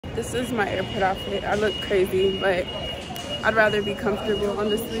This is my airport outfit. I look crazy, but I'd rather be comfortable,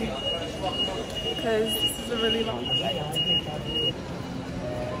 honestly, because this is a really long flight.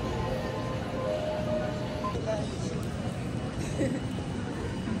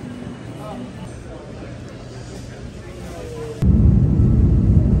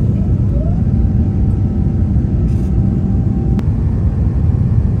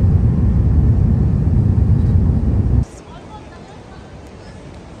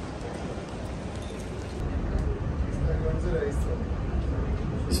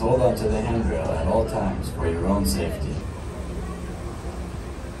 Just hold on to the handrail at all times for your own safety.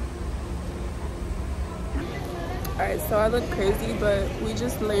 Alright, so I look crazy, but we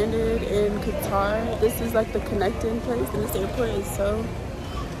just landed in Qatar. This is like the connecting place, and this airport is so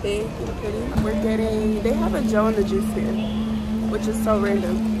big and pretty. They have a Joe and the Juice here, which is so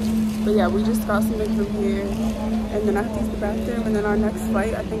random. But yeah, we just got something from here, and then I have to use the bathroom, and then our next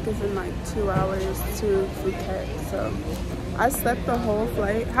flight I think is in like 2 hours to Phuket. So I slept the whole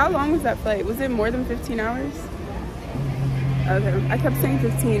flight. How long was that flight? Was it more than 15 hours? Okay, I kept saying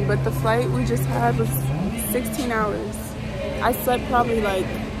 15, but the flight we just had was 16 hours. I slept probably like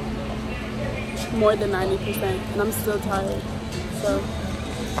more than 90%, and I'm still tired. So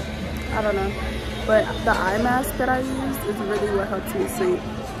I don't know. But the eye mask that I used is really what helps me sleep.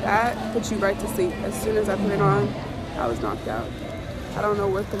 That puts you right to sleep. As soon as I put it on, I was knocked out. I don't know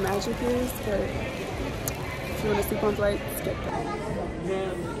what the magic is, but if you want to sleep on flights, get that.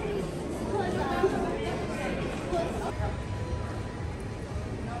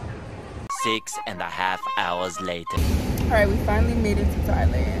 6.5 hours later. Alright, we finally made it to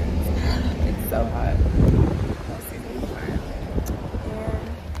Thailand. It's so hot.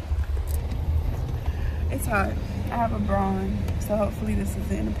 And it's hot. I have a bra on, so hopefully this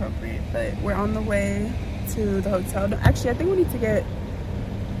isn't inappropriate. But we're on the way to the hotel. No, actually, I think we need to get,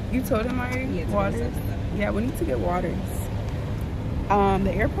 you told him already? Yeah, waters? Yeah, we need to get waters.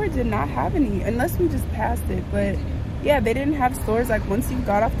 The airport did not have any, unless we just passed it. But yeah, they didn't have stores. Like once you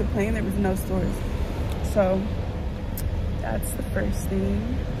got off the plane, there was no stores. So that's the first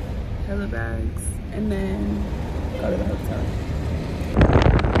thing. Hella bags, and then go to the hotel.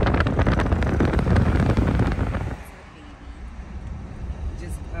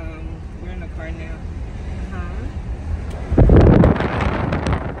 Just we're in the car now.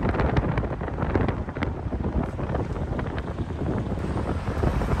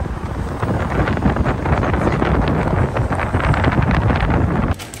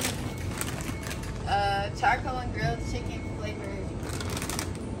 Charcoal and grilled chicken flavored.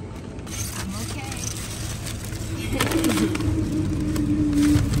 I'm okay.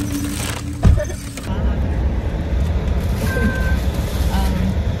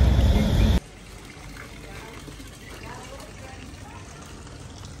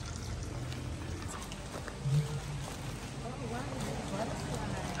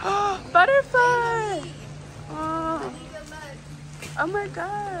 Butterfly! Oh. Oh my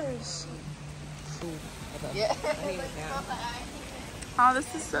gosh. Yeah. Oh,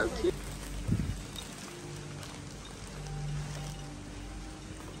 this is so cute.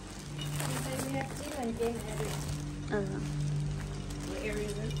 What area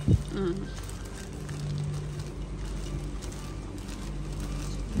is it? Mm.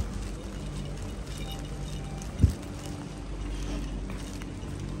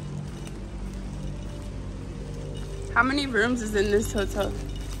 How many rooms is in this hotel?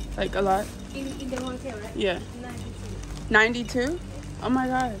 Like a lot? In the hotel, right? Yeah. 92. 92? Oh my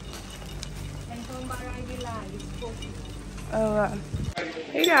god. And from Villa is 40. Oh wow.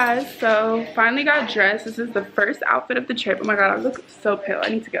 Hey guys, so finally got dressed. This is the first outfit of the trip. Oh my god, I look so pale. I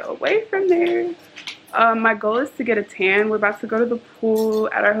need to get away from there. My goal is to get a tan. We're about to go to the pool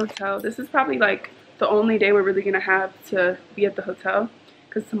at our hotel. This is probably like the only day we're really gonna have to be at the hotel,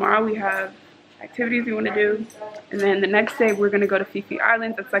 because tomorrow we have activities we want to do, and then the next day we're gonna go to Phi Phi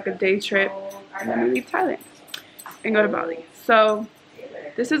Islands. It's like a day trip, and then we leave Thailand and go to Bali. So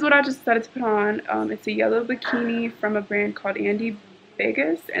this is what I just decided to put on. It's a yellow bikini from a brand called Andy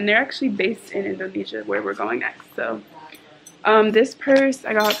Vegas, and they're actually based in Indonesia, where we're going next. So this purse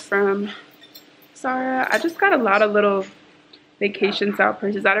I got from Zara. I just got a lot of little vacation style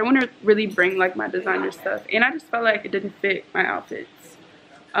purses. I didn't want to really bring like my designer stuff, and I just felt like it didn't fit my outfits.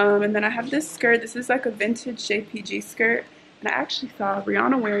 And then I have this skirt. This is like a vintage JPG skirt, and I actually saw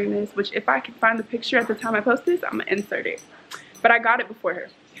Rihanna wearing this, which if I can find the picture at the time I post this, I'm gonna insert it. But I got it before her,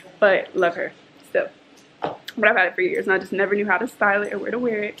 but love her still. But I've had it for years, and I just never knew how to style it or where to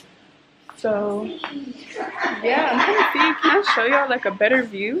wear it. So yeah, I'm trying to see, can I show y'all like a better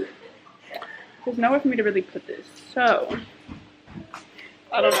view? There's nowhere for me to really put this. So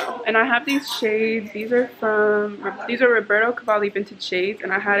I don't know. And I have these shades. These are Roberto Cavalli vintage shades,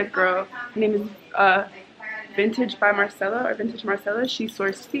 and I had a girl, her name is Vintage by Marcella, or Vintage Marcella. She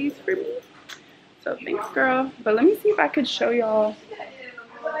sourced these for me. So thanks, girl. But let me see if I could show y'all.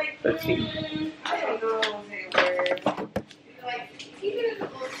 Let's see.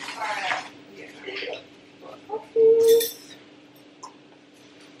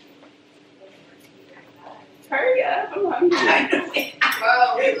 Hurry up, I'm hungry.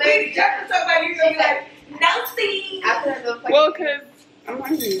 Well, lady, just somebody you gonna be like, no, see. Well, cause I'm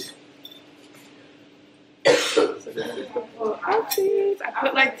hungry. So this is the full outfit. I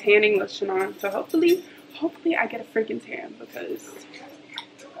put like tanning lotion on, so hopefully I get a freaking tan because.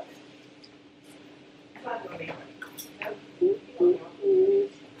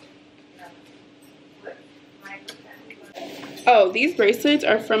 Oh, these bracelets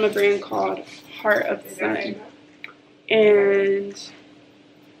are from a brand called Heart of the Sun, and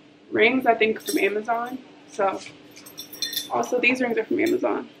rings I think from Amazon. So also these rings are from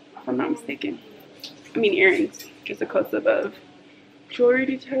Amazon if I'm not mistaken. I mean earrings, just a close up of jewelry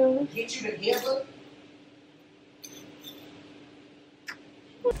details. Get you together.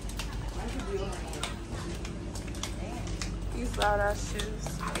 These loud ass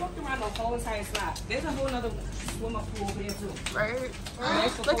shoes. I walked around the whole entire slide. There's a whole other swimmer pool over there too. Right?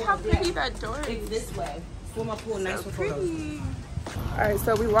 Nice for Look how photos, pretty yeah. that door It's is. this way. Swimmer pool, nice for photos. Pretty. Alright,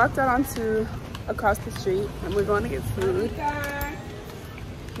 so we walked out onto across the street and we're going to get food.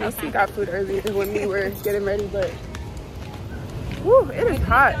 Nelsie got food earlier when we were getting ready, but whew, it is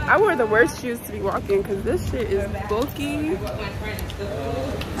hot. I wore the worst shoes to be walking because this shit is bulky.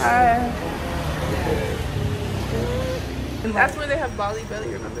 That's where they have Bali belly,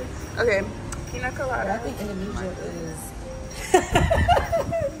 remember? Okay, pina colada. I think Indonesia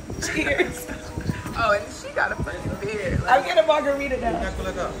is. Cheers. Oh, and she got a fucking beer. I'll get a margarita now.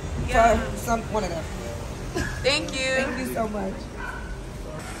 Yeah. One of them. Thank you. Thank you so much.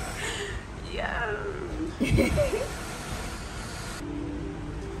 Yeah.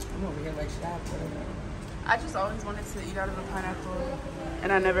 I'm over here like shop. I just always wanted to eat out of a pineapple,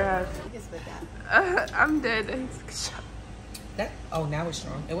 and I never have. You can split that. I'm dead. That. Oh, now it's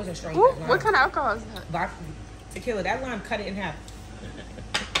strong. It wasn't strong. Ooh, what kind of alcohol is that? Vodka. Tequila. That lime, cut it in half.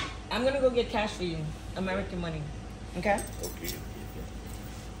 I'm gonna go get cash for you. American money. Okay? Okay.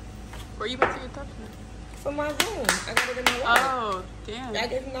 Where you about to get that For my room. I got it in my wallet. Oh, damn. I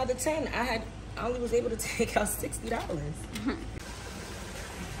gave another 10. I only was able to take out $60.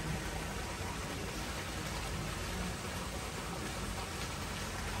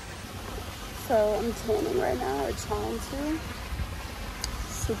 So I'm tanning right now, or trying to.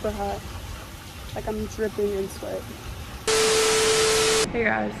 Super hot. Like I'm dripping in sweat. Hey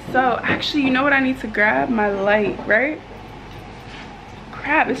guys, so actually, you know what I need to grab? My light, right?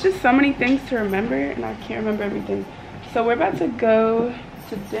 Crap, it's just so many things to remember and I can't remember everything. So we're about to go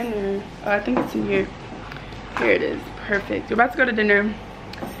to dinner. Oh, I think it's in here. Here it is, perfect. We're about to go to dinner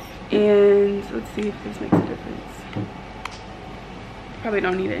and let's see if this makes a difference. Probably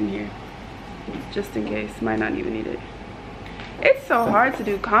don't need it in here, just in case. Might not even need it. It's so hard to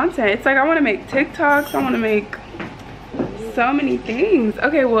do content. It's like I want to make TikToks, I want to make so many things.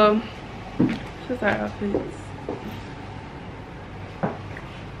 Okay, well, this is our outfits.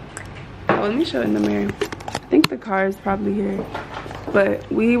 Oh, let me show it in the mirror. I think the car is probably here,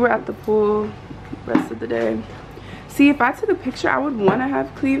 but we were at the pool rest of the day. See, if I took a picture, I would want to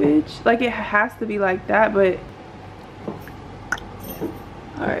have cleavage. Like, it has to be like that, but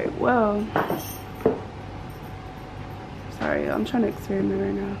all right, well, sorry, I'm trying to experiment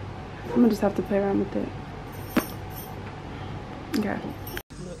right now. I'm gonna just have to play around with it. Okay.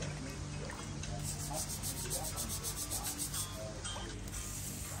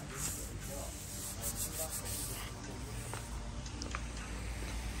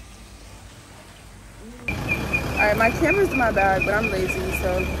 Alright, my camera's in my bag, but I'm lazy,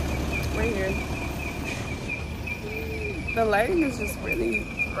 so we're here. The lighting is just really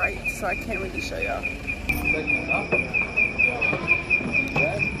bright, so I can't really show y'all.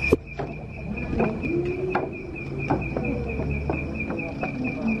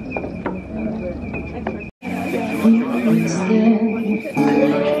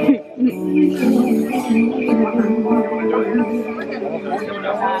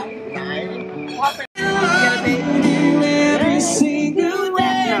 Every single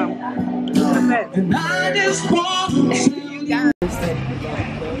day. And I just want to you guys.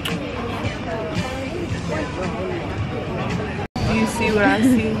 Do you see what I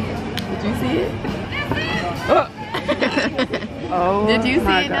see? Did you see it? Oh, oh, Did you see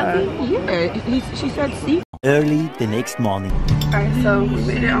my it, God. Nelsie? Yeah, she said see. Early the next morning. Alright, so we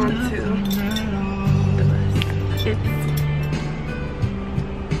made it onto the bus.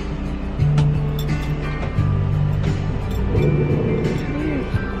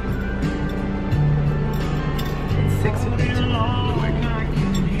 It's 6:52 in the morning.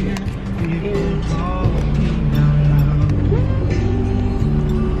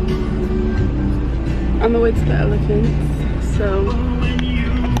 And on the way to the elephants, so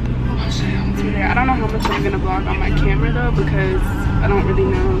I don't know how much I'm gonna vlog on my camera though, because I don't really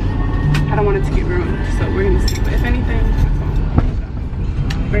know. I don't want it to get ruined, so we're gonna see. But if anything,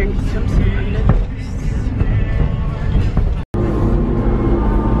 I'm wearing swimsuit under this.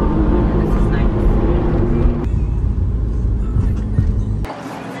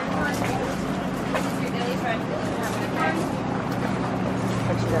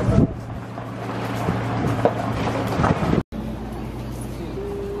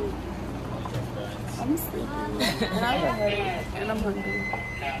 I'm sleepy and I have a headache and I'm hungry.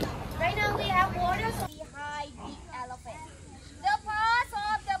 Right now we have water behind the elephant. The parts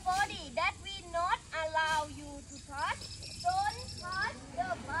of the body that we not allow you to touch. Don't touch the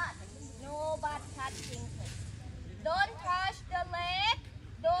butt. No butt touching. Don't touch the leg.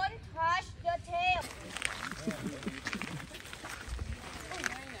 Don't touch the tail.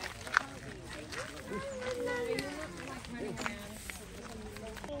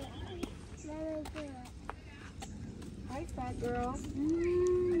 Hi, fat girl.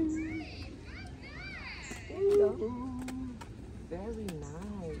 Very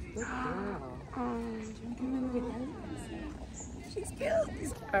nice. Good girl. She's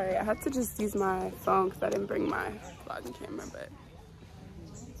cute. Alright, I had to just use my phone because I didn't bring my vlogging camera, but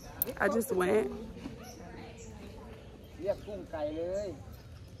I just went.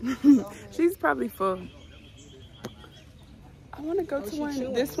 She's probably full. I want to go to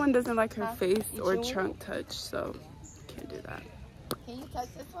one. This one doesn't like her face or trunk touch, so can't do that. Can you touch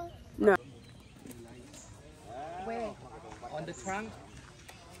this one? No. Where? On the trunk.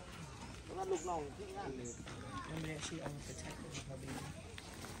 And then she protected her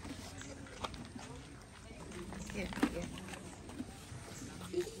baby.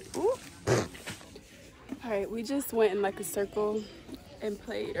 Ooh. Alright, we just went in like a circle and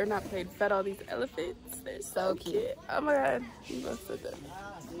played, or not played, fed all these elephants. They're so cute. Oh my god, you both said that.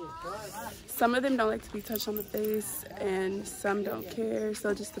 Some of them don't like to be touched on the face and some don't care, so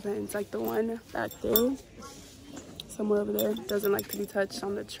it just depends. Like the one back there, somewhere over there, doesn't like to be touched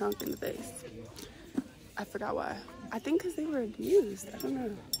on the trunk and the face. I forgot why. I think because they were abused. I don't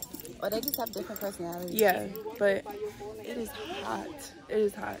know. Or they just have different personalities. Yeah, but it is hot. It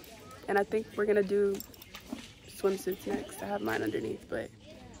is hot. And I think we're gonna do swimsuits next. I have mine underneath, but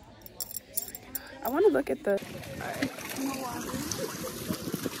I want to look at the. Alright.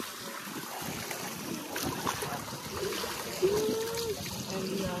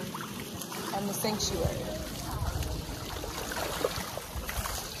 And the sanctuary.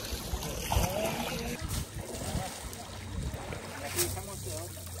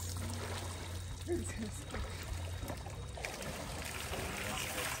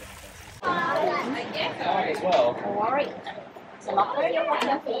 Alright. So lock your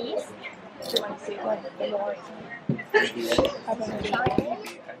water, please. It's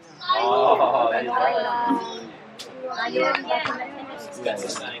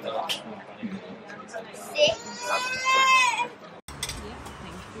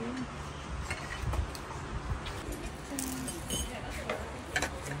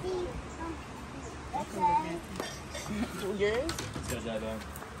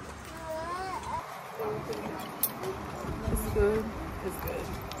good. It's good.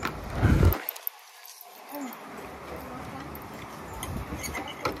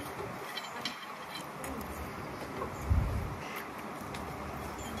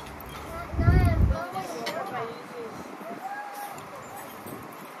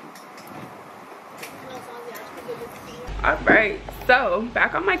 Alright, so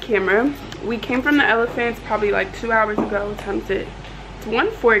back on my camera. We came from the elephants probably like 2 hours ago. What time is it? It's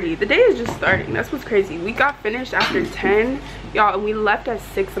 1:40. The day is just starting. That's what's crazy. We got finished after 10, y'all, and we left at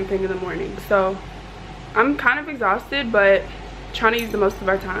 6 something in the morning. So I'm kind of exhausted, but trying to use the most of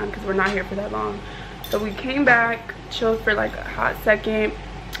our time because we're not here for that long. So we came back, chilled for like a hot second,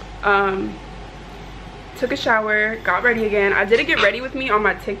 took a shower, got ready again. I didn't get ready with me on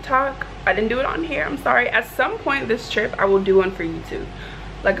my TikTok. I didn't do it on here. I'm sorry. At some point this trip I will do one for YouTube,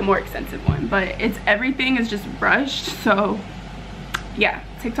 like a more extensive one, but it's everything is just rushed. So yeah,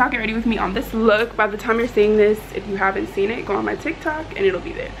 TikTok, get ready with me on this look. By the time you're seeing this, if you haven't seen it, go on my TikTok and it'll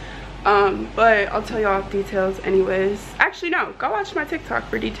be there. But I'll tell y'all details anyways. Actually no, go watch my TikTok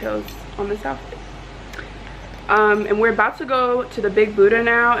for details on this outfit. And we're about to go to the Big Buddha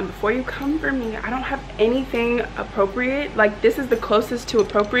now, and before you come for me, I don't have anything appropriate. Like, this is the closest to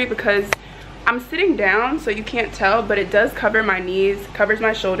appropriate because I'm sitting down, so you can't tell, but it does cover my knees, covers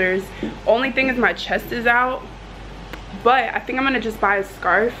my shoulders. Only thing is my chest is out, but I think I'm gonna just buy a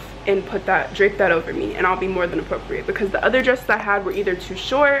scarf and drape that over me, and I'll be more than appropriate, because the other dresses I had were either too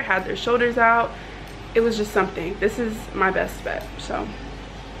short, had their shoulders out. It was just something. This is my best bet, so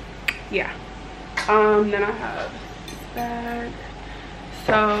yeah. Then I have this bag.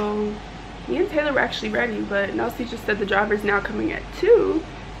 So me and Taylor were actually ready, but Nelsie just said the driver's now coming at 2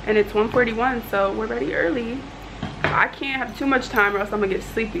 and it's 1:41, so we're ready early. I can't have too much time or else I'm gonna get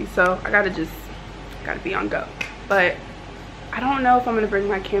sleepy, so I gotta be on go. But I don't know if I'm gonna bring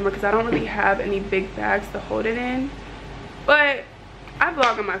my camera because I don't really have any big bags to hold it in, but I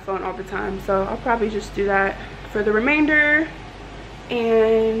vlog on my phone all the time, so I'll probably just do that for the remainder,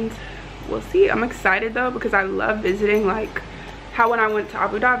 and we'll see. I'm excited though because I love visiting, like how when I went to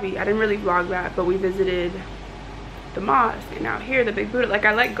Abu Dhabi, I didn't really vlog that, but we visited the mosque, and out here the Big Buddha. Like,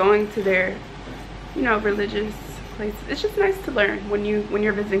 I like going to their, you know, religious places. It's just nice to learn when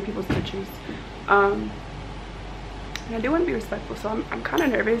you're visiting people's countries. And I do want to be respectful, so I'm kind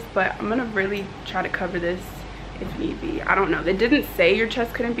of nervous, but I'm gonna really try to cover this if need be. I don't know, they didn't say your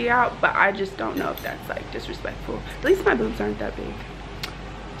chest couldn't be out, but I just don't know if that's like disrespectful. At least my boobs aren't that big,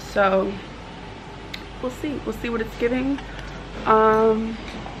 so we'll see what it's giving.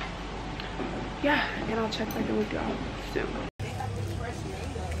 Yeah, and I'll check back in with y'all soon.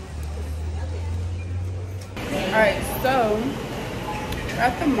 Alright, so we're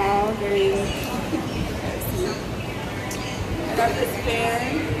at the mall getting, I got this fan.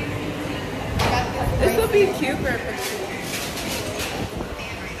 This will be cute for a picture.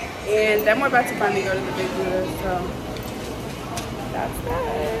 And then we're about to finally go to the Big Buddha, so that's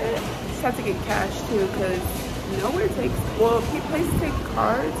that. Just have to get cash too, because nowhere takes, well, places take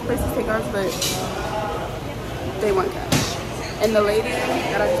cards, but they want cash. And the lady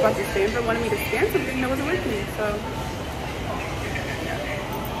that I was about to stand for wanted me to scan something that wasn't with me, so yeah.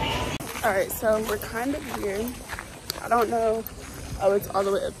 All right, so we're kind of here. I don't know. Oh, it's all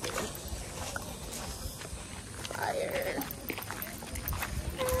the way up there. Fire.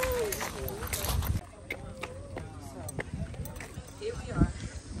 Here we are.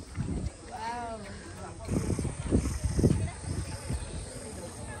 Wow.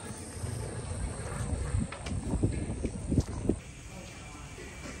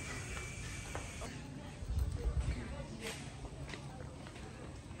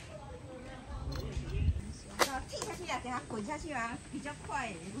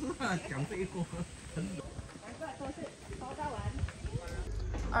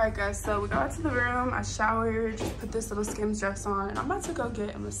 Alright guys, so we got to the room, I showered, just put this little Skims dress on, and I'm about to go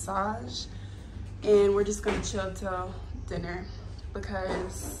get a massage, and we're just gonna chill till dinner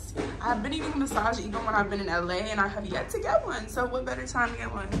because I've been eating a massage even when I've been in LA and I have yet to get one. So what better time to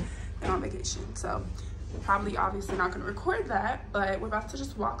get one than on vacation? So probably obviously not gonna record that, but we're about to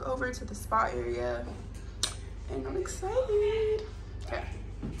just walk over to the spa area and I'm excited. Okay.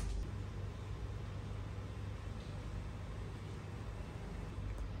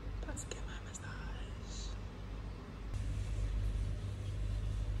 About to get my massage.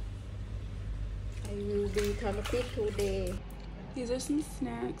 I will be therapy today. These are some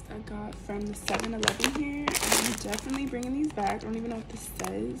snacks I got from the 7-Eleven here. I'm definitely bringing these back. I don't even know what this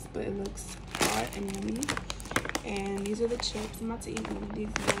says, but it looks hot and yummy. And these are the chips. I'm about to eat one of these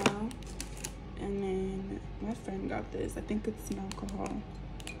now. And then my friend got this. I think it's some alcohol.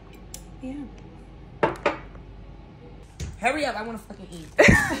 Yeah. Hurry up, I want to fucking eat.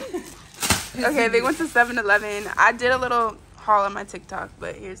 Okay, they went to 7-Eleven. I did a little haul on my TikTok,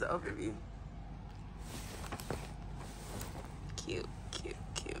 but here's the overview. Cute, cute,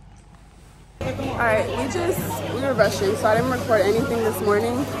 cute. Alright, we were rushing, so I didn't record anything this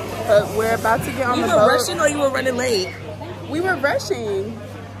morning, but we're about to get on the boat. You were rushing or you were running late? We were rushing.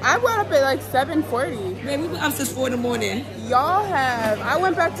 I got up at like 7:40. Man, we've been up since 4 in the morning. Y'all have. I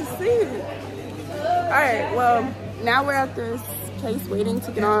went back to sleep. Alright, well, now we're at this place waiting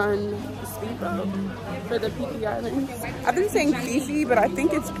to get on the speedboat for the Phi Islands. I've been saying Phi, but I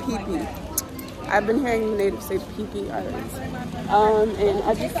think it's Phi. I've been hearing the natives say Phi Islands. And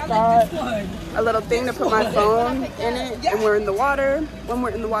I just got a little thing to put my phone in it, and we're in the water. When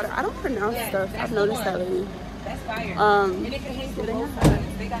we're in the water, I don't pronounce stuff. I've noticed that lately.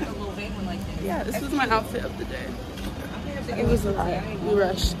 Yeah, this was my outfit of the day. It was a lot. We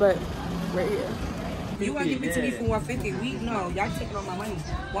rushed, but we're here. You want to give it to me for 150? No, y'all taking all my money.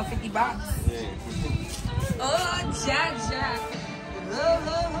 150 bucks. Oh, Jack.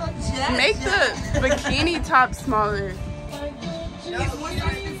 Make the bikini top smaller.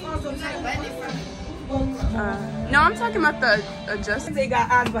 No, I'm talking about the adjustment. They got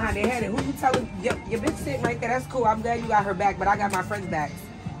eyes behind their head. Who you telling? Your bitch sitting right there. That's cool. I'm glad you got her back, but I got my friend's back.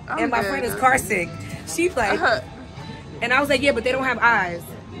 And my friend is car sick. She's like, and I was like, yeah, but they don't have eyes.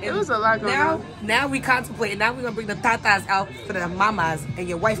 And it was a lot going on. Now we contemplate. Now we're gonna bring the tatas out for the mamas, and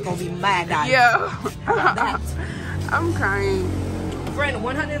your wife gonna be mad at you. Yeah. I'm crying. Friend,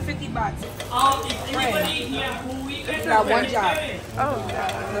 150 baht. Anybody here who we It's not one job. Oh,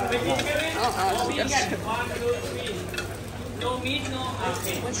 God. No meat, no.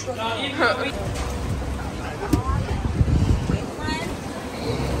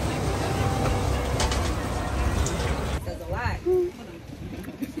 There's a lot.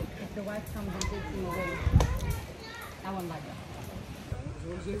 The white comes and takes him away. I won't like that.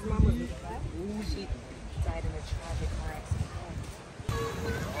 His mama. Ooh, she died in a tragic car accident.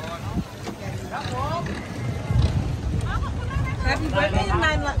 Happy birthday,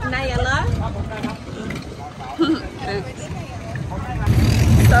 Nayala.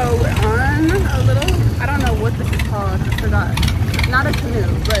 So we're on a little, I don't know what this is called, I forgot. Not a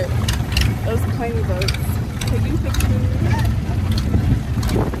canoe, but those tiny boats. Taking pictures.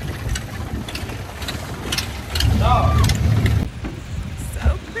 So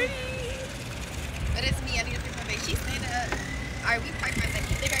pretty. But it's me, I need to pick my face. She's saying alright, we parked my second.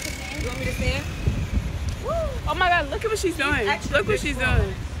 You think I can stand? You want me to stand? Oh my God, look at what she's doing. Look what she's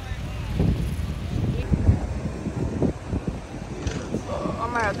doing. Oh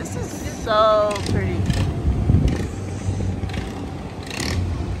my God, this is so pretty.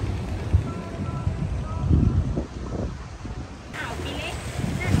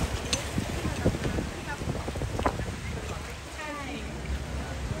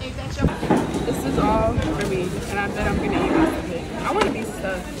 This is all for me, and I bet I'm gonna eat most of it. I want to be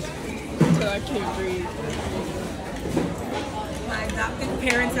stuffed until I can't breathe. My adopted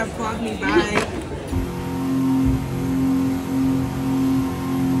parents have called me by.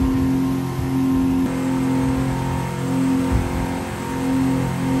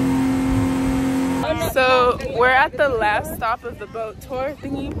 So we're at the last stop of the boat tour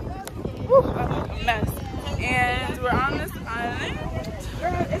thingy. Whew, I'm a mess. And we're on this island.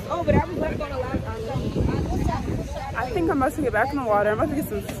 Girl, it's over. That was left on the last island. I think I'm about to get back in the water. I'm about to get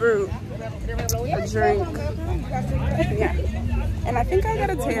some fruit, a drink. Yeah. And I think I got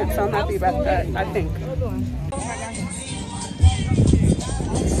a tan, so I'm happy about that, I think.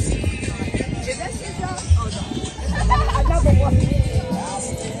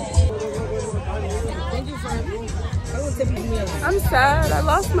 I'm sad. I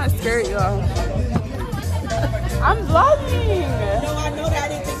lost my skirt, y'all. I'm vlogging. No, I know that. I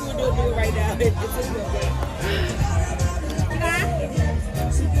didn't think you would do it right now. It's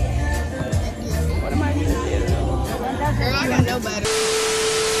What am I gonna do? Girl, I got no better.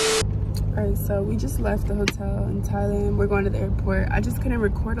 Alright, so we just left the hotel in Thailand. We're going to the airport. I just couldn't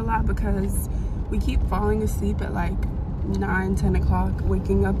record a lot because we keep falling asleep at like 9, 10 o'clock,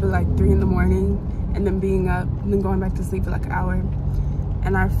 waking up at like 3 in the morning, and then being up and then going back to sleep for like an hour.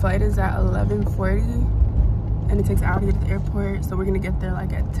 And our flight is at 11:40, and it takes an hour to get to the airport, so we're gonna get there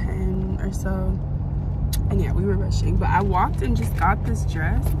like at 10 or so. And yeah, we were rushing, but I walked and just got this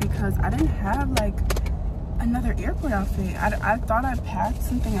dress because I didn't have like another airport outfit. I thought I packed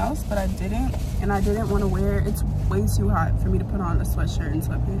something else, but I didn't, and I didn't want to wear it. It's way too hot for me to put on a sweatshirt and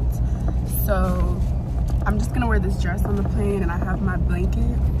sweatpants, so I'm just gonna wear this dress on the plane, and I have my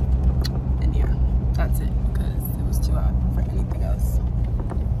blanket, and yeah, that's it, because it was too hot for anything else.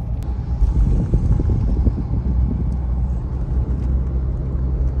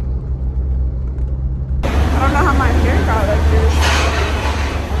 I don't know how my hair got like this.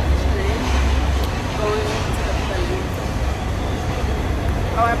 Going to the plane.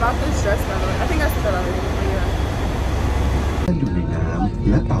 Oh, I bought this dress by the way. I think I said that already, but yeah. อยู่ในน้ำ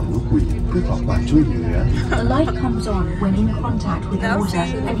และเป่านกหวีดเพื่อขอความช่วยเหลือ The light comes on when in contact with water,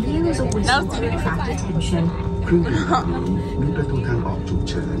 and here is a whistle to attract attention. เครื่องดื่มนี้มีประตูทางออกฉุก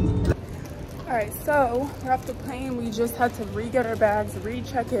เฉิน Alright, so we're off the plane. We just had to re-get our bags,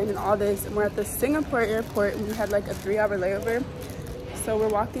 re-check in and all this, and we're at the Singapore airport, and we had like a 3-hour layover. So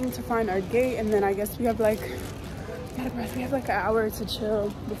we're walking to find our gate, and then I guess we have like, we have like an hour to chill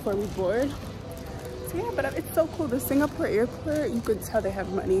before we board. So yeah, but it's so cool. The Singapore airport, you could tell they have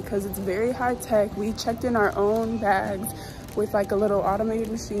money because it's very high tech. We checked in our own bags with like a little automated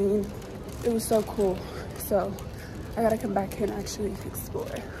machine. It was so cool. So I gotta come back here and actually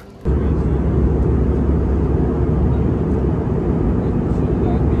explore.